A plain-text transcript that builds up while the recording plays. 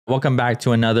Welcome back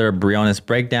to another Briones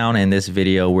breakdown. In this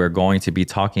video, we're going to be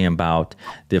talking about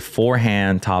the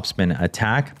forehand topspin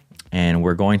attack, and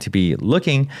we're going to be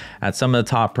looking at some of the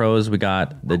top pros. We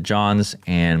got the Johns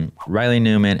and Riley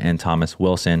Newman and Thomas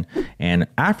Wilson. And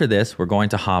after this, we're going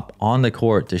to hop on the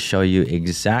court to show you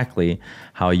exactly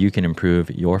how you can improve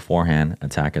your forehand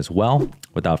attack as well.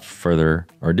 Without further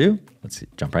ado, let's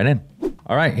jump right in.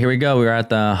 All right, here we go. We're at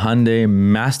the Hyundai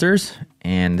Masters,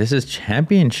 and this is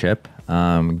championship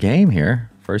game here.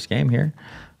 First game here.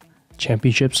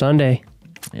 Championship Sunday.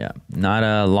 Yeah, not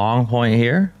a long point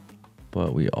here,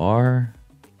 but we are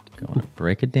going to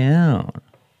break it down.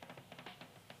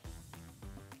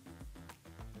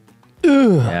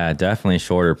 Ugh. Yeah, definitely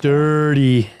shorter.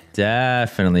 Dirty.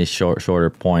 Definitely shorter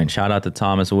point. Shout out to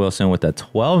Thomas Wilson with that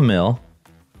 12 mil.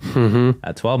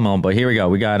 At 12 mil. But here we go.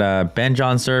 We got Ben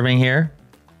John serving here.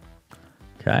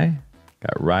 Okay.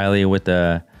 Got Riley with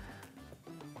the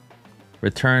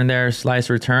return there,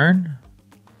 slice return.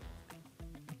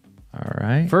 All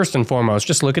right. First and foremost,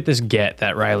 just look at this get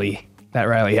that Riley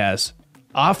has.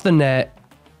 Off the net,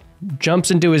 jumps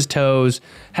into his toes,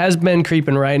 has been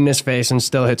creeping right in his face, and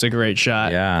still hits a great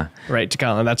shot. Yeah. Right to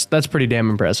Colin. That's pretty damn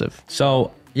impressive.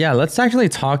 So yeah, let's actually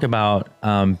talk about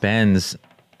Ben's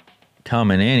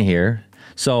coming in here.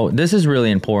 So this is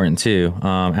really important too.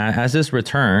 As this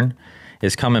return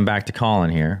is coming back to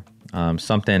Colin here.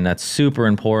 Something that's super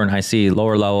important. I see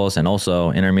lower levels and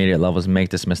also intermediate levels make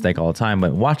this mistake all the time,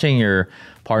 but watching your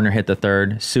partner hit the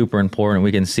third, super important.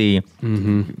 We can see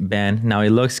Ben. Now he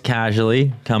looks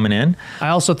casually coming in. I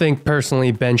also think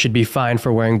personally Ben should be fined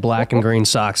for wearing black and green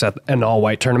socks at an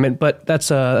all-white tournament, but that's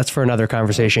for another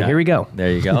conversation. Here we go.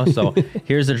 There you go. So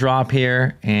here's the drop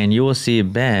here, and you will see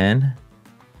Ben.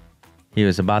 He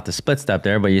was about to split step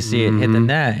there, but you see it hit the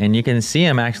net, and you can see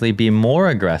him actually be more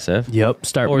aggressive. Yep,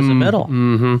 start towards the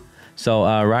middle. So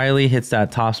Riley hits that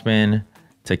topspin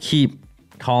to keep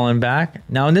Colin back.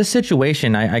 Now in this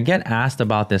situation, I get asked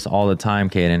about this all the time,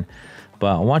 Caden,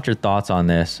 but I want your thoughts on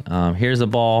this. Here's the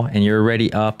ball, and you're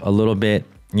already up a little bit,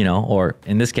 you know, or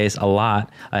in this case, a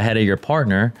lot ahead of your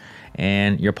partner,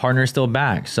 and your partner is still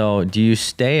back. So do you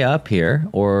stay up here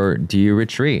or do you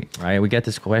retreat, right? We get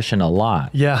this question a lot.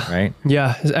 Yeah. Right?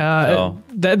 Yeah.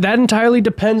 That entirely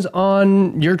depends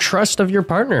on your trust of your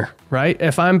partner, right?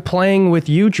 If I'm playing with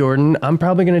you, Jordan, I'm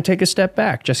probably going to take a step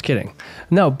back. Just kidding.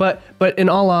 No, but in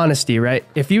all honesty, right?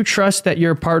 If you trust that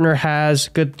your partner has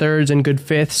good thirds and good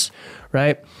fifths,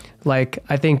 right? Like,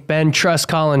 I think Ben trusts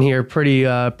Colin here pretty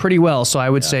well. So I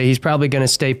would say he's probably going to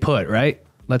stay put, right?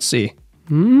 Let's see.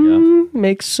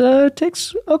 Takes a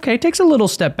little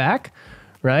step back,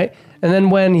 right? And then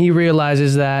when he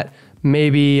realizes that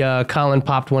maybe Colin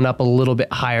popped one up a little bit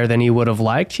higher than he would have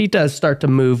liked, he does start to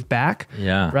move back.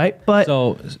 Yeah. Right. But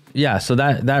so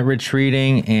that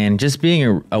retreating and just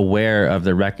being aware of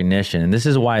the recognition. And this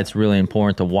is why it's really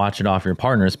important to watch it off your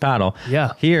partner's paddle.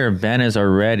 Yeah. Here, Ben is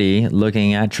already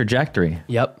looking at trajectory.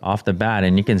 Yep. Off the bat.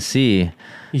 And you can see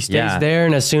he stays there,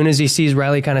 and as soon as he sees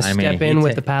Riley kind of step in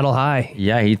with the paddle high.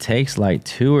 Yeah, he takes like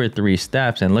 2 or 3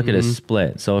 steps, and look at his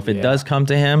split. So if it does come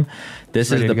to him,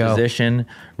 this is the position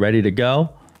ready to go.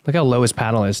 Look how low his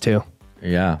paddle is too.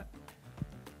 Yeah.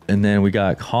 And then we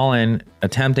got Colin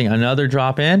attempting another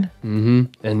drop in. And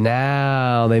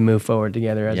now they move forward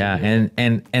together.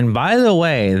 And by the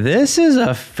way, this is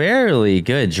a fairly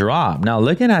good drop. Now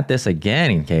looking at this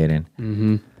again,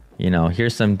 Caden. You know,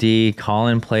 here's some D.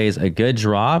 Colin plays a good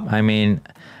drop. I mean,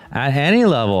 at any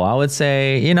level, I would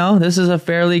say, you know, this is a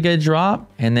fairly good drop.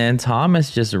 And then Thomas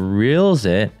just reels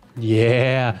it.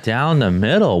 Yeah. Down the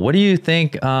middle. What do you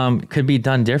think could be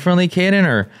done differently, Caden?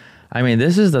 Or, I mean,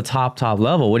 this is the top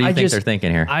level. What do you think they're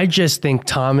thinking here? I just think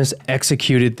Thomas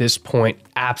executed this point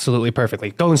absolutely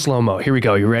perfectly. Go in slow-mo. Here we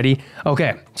go. You ready?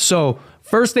 Okay. So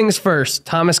first things first,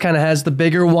 Thomas kind of has the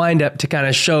bigger windup to kind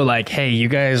of show like, hey, you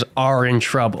guys are in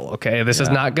trouble, okay? This is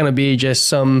not going to be just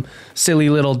some silly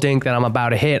little dink that I'm about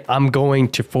to hit. I'm going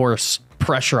to force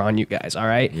pressure on you guys, all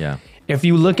right? Yeah. If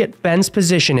you look at Ben's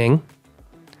positioning,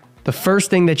 the first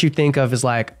thing that you think of is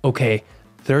like, okay,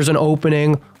 there's an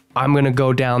opening. I'm going to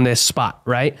go down this spot,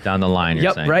 right? Down the line,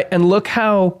 you're saying. Right? And look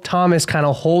how Thomas kind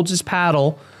of holds his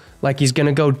paddle like he's going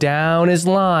to go down his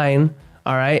line.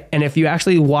 All right. And if you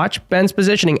actually watch Ben's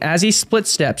positioning, as he split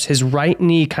steps, his right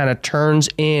knee kind of turns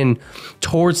in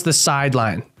towards the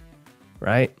sideline,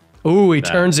 right? Ooh, he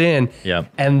turns in.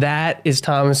 Yep. And that is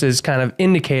Thomas's kind of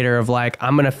indicator of like,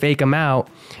 I'm going to fake him out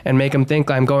and make him think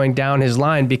I'm going down his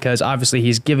line because obviously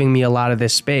he's giving me a lot of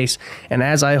this space. And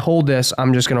as I hold this,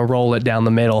 I'm just going to roll it down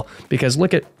the middle because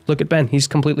look at Ben. He's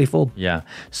completely fooled. Yeah.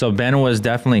 So Ben was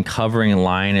definitely covering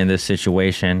line in this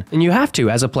situation. And you have to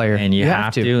as a player. And you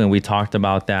have to. And we talked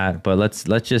about that. But let's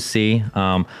just see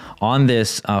on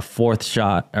this fourth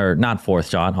shot, or not fourth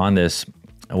shot, on this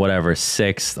whatever,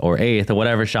 sixth or eighth or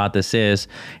whatever shot this is,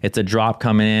 it's a drop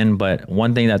coming in. But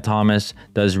one thing that Thomas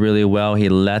does really well, he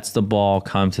lets the ball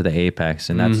come to the apex,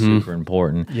 and that's super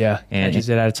important. Yeah, and catches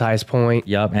it at its highest point.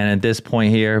 Yep, and at this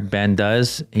point here, Ben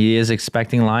he is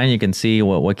expecting line. You can see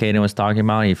what Caden was talking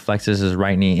about. He flexes his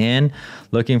right knee in,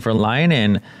 looking for line,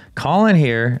 and Colin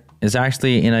here is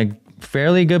actually in a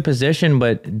fairly good position.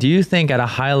 But do you think at a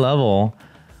high level,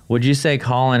 would you say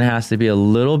Colin has to be a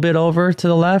little bit over to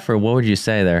the left, or what would you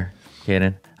say there,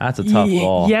 Caden? That's a tough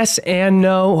ball. Yes and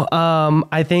no.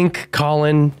 I think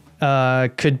Colin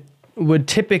would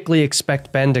typically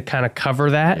expect Ben to kind of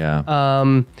cover that.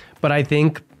 Yeah. But I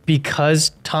think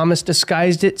because Thomas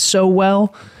disguised it so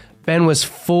well, Ben was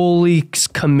fully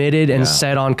committed and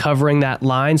set on covering that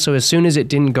line. So as soon as it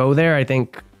didn't go there, I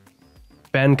think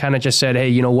Ben kind of just said, hey,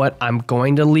 you know what? I'm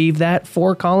going to leave that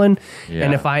for Colin. Yeah.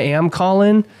 And if I am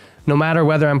Colin, no matter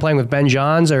whether I'm playing with Ben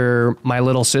Johns or my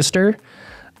little sister,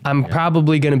 I'm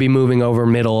probably going to be moving over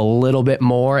middle a little bit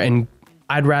more. And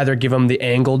I'd rather give him the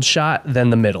angled shot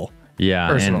than the middle. Yeah.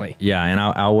 Personally. And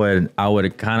I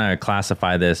would kind of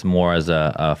classify this more as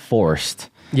a forced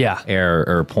error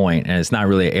or point. And it's not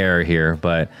really error here,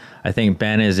 but I think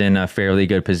Ben is in a fairly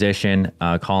good position,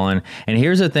 Colin. And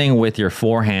here's the thing with your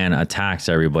forehand attacks,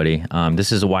 everybody.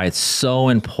 This is why it's so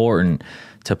important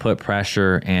to put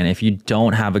pressure. And if you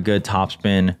don't have a good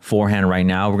topspin forehand right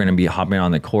now, we're going to be hopping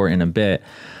on the court in a bit.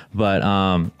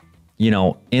 But, you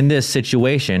know, in this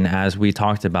situation, as we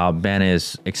talked about, Ben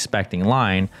is expecting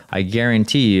line. I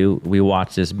guarantee you, we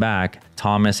watch this back,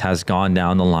 Thomas has gone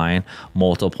down the line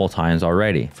multiple times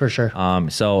already. For sure.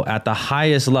 So at the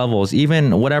highest levels,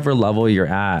 even whatever level you're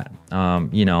at,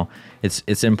 you know,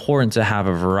 it's important to have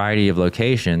a variety of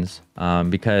locations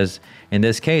because in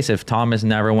this case, if Thomas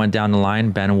never went down the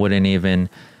line, Ben wouldn't even,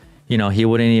 you know, he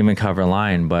wouldn't even cover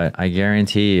line. But I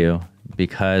guarantee you,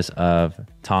 because of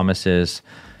Thomas's,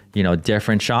 you know,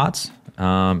 different shots,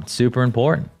 super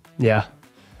important. Yeah.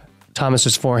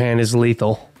 Thomas's forehand is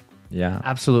lethal. Yeah.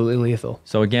 Absolutely lethal.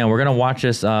 So again, we're going to watch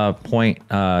this point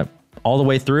all the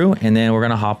way through, and then we're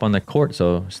going to hop on the court.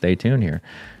 So stay tuned here.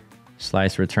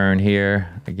 Slice return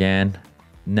here. Again,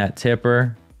 net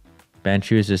tipper. Ben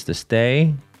chooses to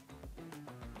stay.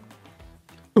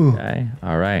 Okay.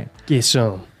 All right. Get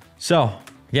some. So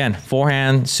again,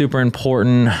 forehand, super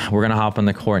important. We're going to hop on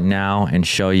the court now and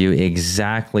show you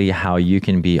exactly how you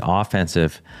can be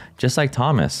offensive, just like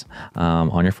Thomas,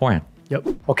 on your forehand. Yep.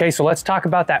 Okay, so let's talk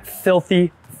about that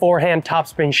filthy forehand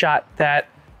topspin shot that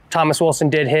Thomas Wilson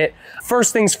did hit.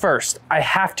 First things first, I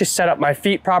have to set up my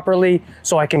feet properly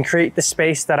so I can create the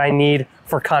space that I need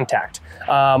for contact.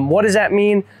 What does that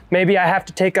mean? Maybe I have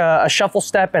to take a shuffle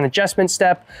step, an adjustment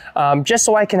step, just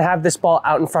so I can have this ball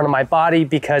out in front of my body,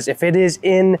 because if it is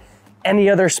in any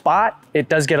other spot, it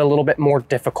does get a little bit more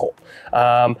difficult.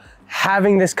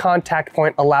 Having this contact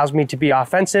point allows me to be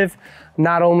offensive,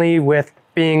 not only with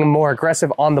being more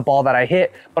aggressive on the ball that I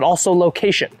hit, but also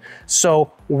location.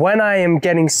 So when I am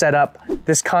getting set up,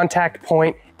 this contact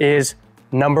point is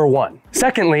number one.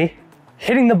 Secondly,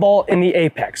 hitting the ball in the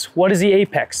apex. What is the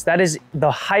apex? That is the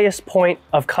highest point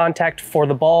of contact for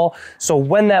the ball. So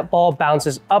when that ball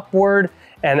bounces upward,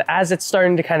 and as it's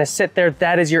starting to kind of sit there,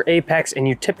 that is your apex, and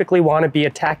you typically want to be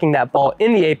attacking that ball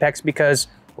in the apex because,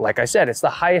 like I said, it's the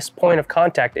highest point of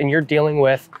contact, and you're dealing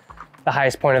with the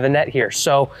highest point of the net here.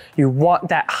 So you want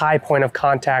that high point of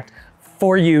contact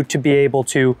for you to be able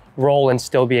to roll and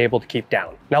still be able to keep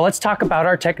down. Now let's talk about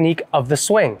our technique of the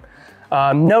swing.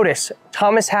 Notice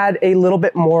Thomas had a little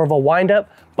bit more of a windup,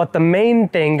 but the main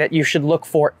thing that you should look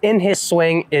for in his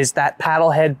swing is that paddle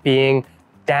head being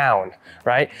down,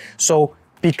 right? So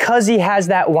because he has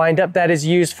that windup, that is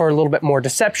used for a little bit more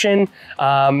deception.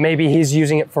 Maybe he's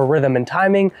using it for rhythm and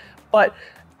timing, but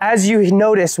as you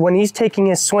notice, when he's taking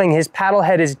his swing, his paddle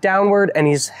head is downward and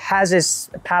he has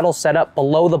his paddle set up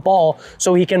below the ball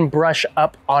so he can brush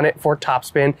up on it for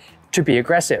topspin to be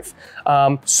aggressive.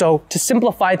 So to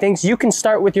simplify things, you can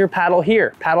start with your paddle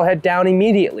here, paddle head down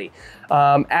immediately.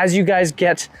 As you guys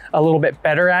get a little bit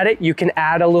better at it, you can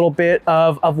add a little bit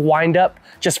of wind up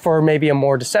just for maybe a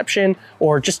more deception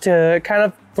or just to kind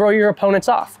of throw your opponents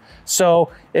off. So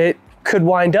could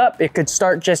wind up, it could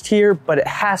start just here, but it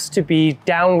has to be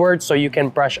downward so you can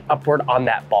brush upward on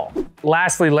that ball.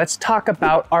 Lastly, let's talk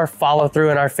about our follow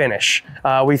through and our finish.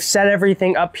 We've set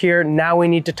everything up here. Now we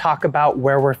need to talk about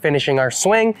where we're finishing our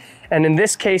swing. And in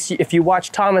this case, if you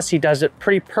watch Thomas, he does it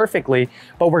pretty perfectly,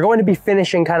 but we're going to be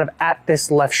finishing kind of at this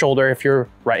left shoulder if you're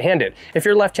right-handed. If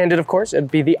you're left-handed, of course,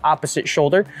 it'd be the opposite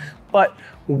shoulder. But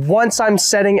once I'm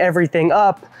setting everything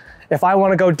up, if I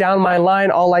want to go down my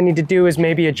line, all I need to do is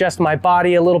maybe adjust my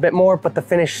body a little bit more, but the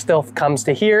finish still comes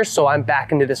to here, so I'm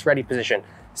back into this ready position.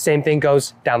 Same thing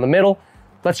goes down the middle.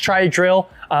 Let's try a drill.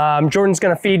 Jordan's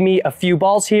gonna feed me a few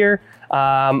balls here.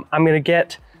 I'm gonna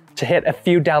get to hit a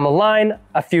few down the line,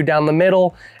 a few down the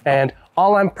middle, and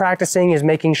all I'm practicing is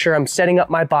making sure I'm setting up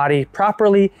my body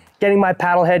properly, getting my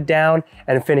paddle head down,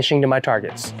 and finishing to my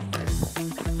targets.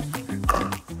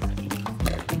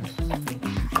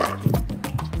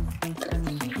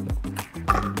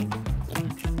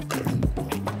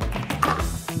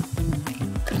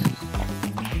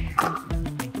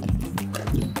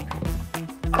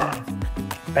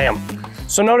 Bam.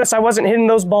 So notice I wasn't hitting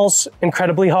those balls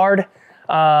incredibly hard.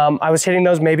 I was hitting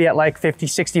those maybe at like 50,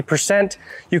 60%.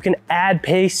 You can add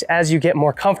pace as you get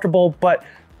more comfortable, but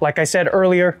like I said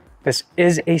earlier, this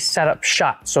is a setup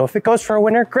shot. So if it goes for a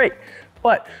winner, great.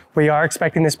 But we are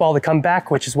expecting this ball to come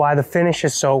back, which is why the finish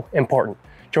is so important.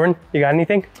 Jordan, you got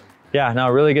anything? Yeah, no,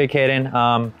 really good,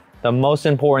 Caden. The most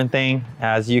important thing,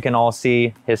 as you can all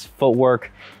see, his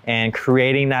footwork and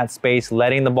creating that space,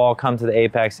 letting the ball come to the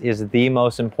apex is the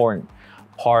most important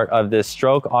part of this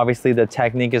stroke. Obviously, the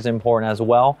technique is important as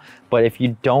well, but if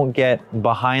you don't get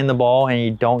behind the ball and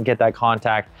you don't get that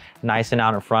contact nice and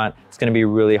out in front, it's gonna be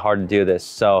really hard to do this.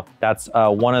 So that's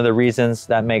one of the reasons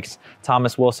that makes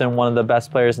Thomas Wilson one of the best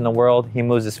players in the world. He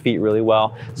moves his feet really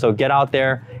well. So get out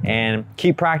there and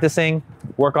keep practicing,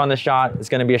 work on the shot. It's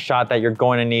gonna be a shot that you're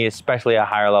going to need, especially at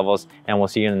higher levels, and we'll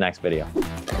see you in the next video.